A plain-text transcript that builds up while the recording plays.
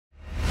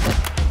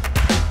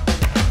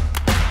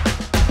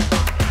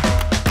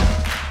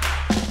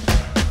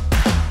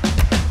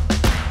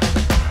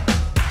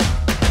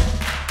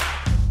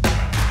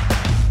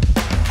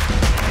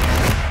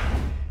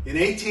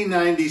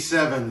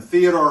1897,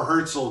 Theodor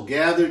Herzl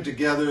gathered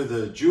together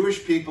the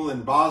Jewish people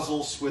in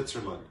Basel,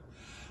 Switzerland.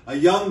 A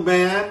young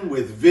man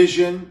with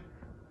vision,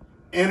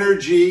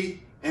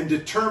 energy, and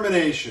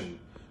determination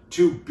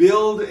to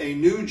build a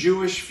new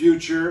Jewish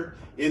future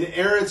in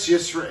Erez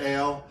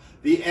Yisrael,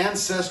 the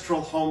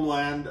ancestral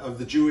homeland of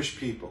the Jewish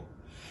people,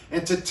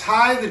 and to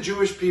tie the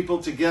Jewish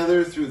people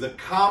together through the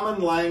common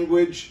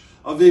language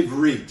of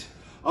Ivrit,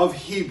 of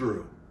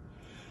Hebrew.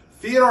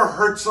 Theodor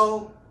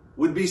Herzl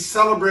would be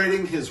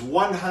celebrating his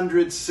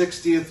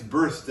 160th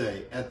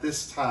birthday at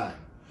this time.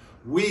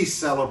 We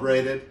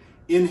celebrate it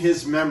in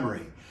his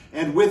memory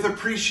and with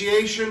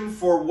appreciation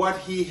for what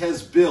he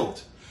has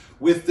built,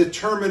 with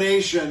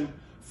determination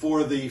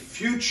for the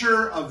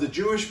future of the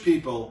Jewish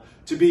people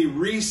to be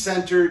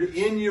recentered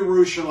in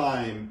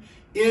Yerushalayim,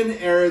 in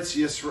Eretz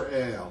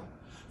Yisrael.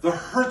 The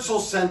Herzl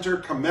Center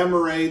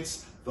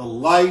commemorates the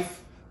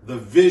life, the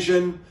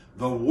vision,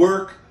 the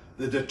work,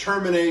 the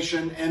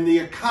determination, and the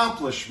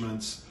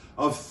accomplishments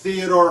of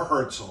Theodor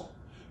Herzl.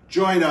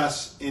 Join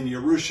us in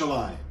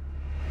Yerushalayim.